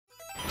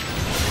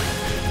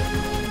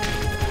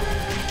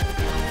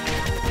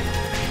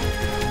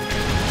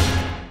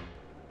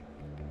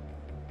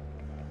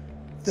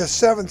The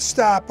 7th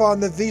stop on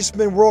the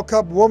Viessmann World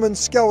Cup Women's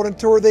Skeleton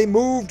Tour. They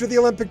move to the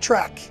Olympic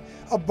track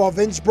above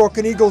Innsbruck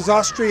in Igls,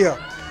 Austria.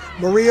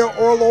 Maria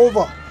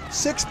Orlova,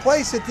 6th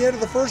place at the end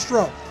of the first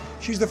run.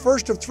 She's the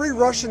first of 3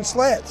 Russian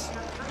sleds.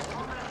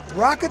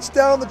 Rockets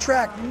down the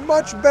track,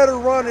 much better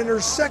run in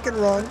her second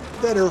run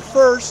than her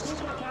first.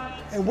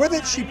 And with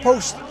it, she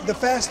posts the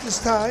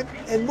fastest time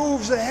and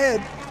moves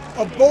ahead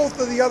of both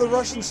of the other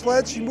Russian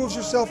sleds. She moves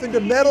herself into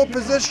medal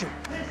position.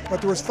 But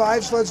there was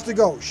 5 sleds to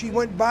go. She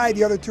went by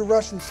the other 2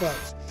 Russian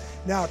sleds.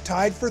 Now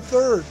tied for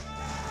 3rd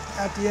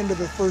at the end of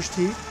the first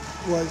heat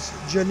was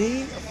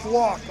Janine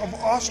of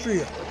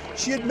Austria.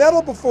 She had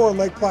medaled before in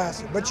Lake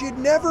Placid, but she had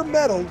never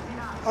medaled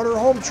on her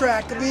home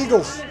track of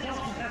Igls.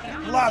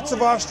 Lots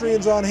of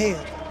Austrians on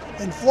hand.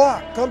 And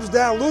Flock comes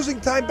down,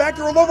 losing time back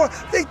to Orlova.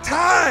 They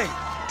tie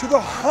to the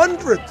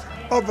 100th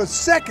of a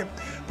second.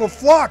 But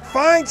Flock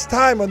finds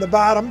time on the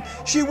bottom.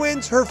 She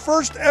wins her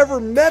first ever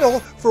medal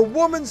for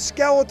women's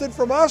skeleton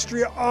from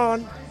Austria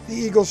on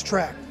the Igls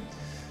track.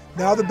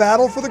 Now the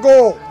battle for the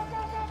gold,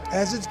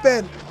 as it's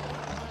been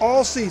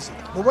all season.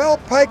 Noelle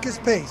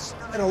Pikus-Pace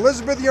and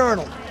Elizabeth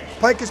Yarnold.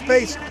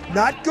 Pikus-Pace,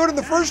 not good in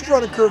the first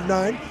run of Curve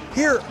 9.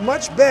 Here,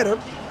 much better.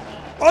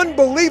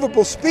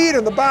 Unbelievable speed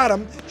on the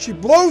bottom. She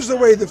blows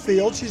away the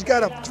field. She's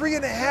got a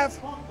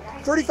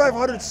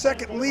 3.5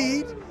 second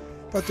lead.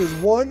 But there's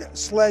 1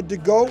 sled to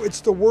go. It's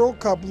the World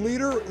Cup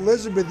leader,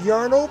 Elizabeth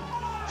Yarnold.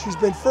 She's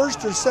been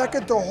first or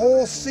second the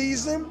whole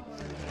season.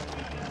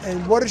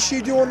 And what does she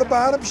do on the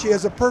bottom? She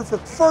has a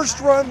perfect first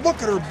run.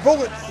 Look at her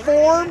bullet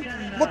form.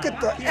 Look at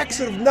the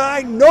exit of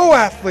 9. No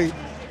athlete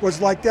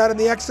was like that in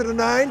the exit of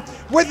 9.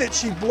 With it,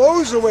 she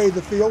blows away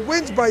the field,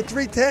 wins by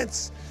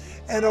 3/10.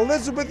 And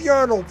Elizabeth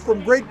Yarnold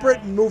from Great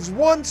Britain moves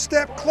 1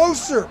 step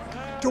closer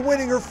to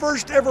winning her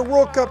first ever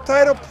World Cup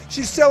title.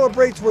 She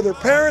celebrates with her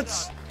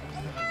parents.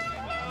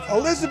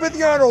 Elizabeth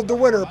Yarnold, the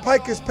winner.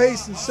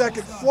 Pikus-Pace in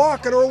second.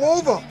 Flock and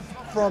Orlova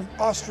from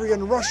Austria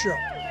and Russia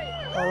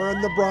are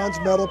in the bronze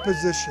medal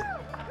position.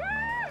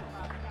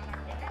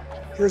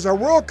 Here's our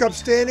World Cup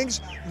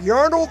standings.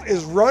 Yarnold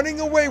is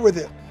running away with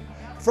it.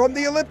 From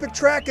the Olympic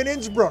track in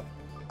Innsbruck,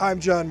 I'm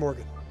John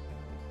Morgan.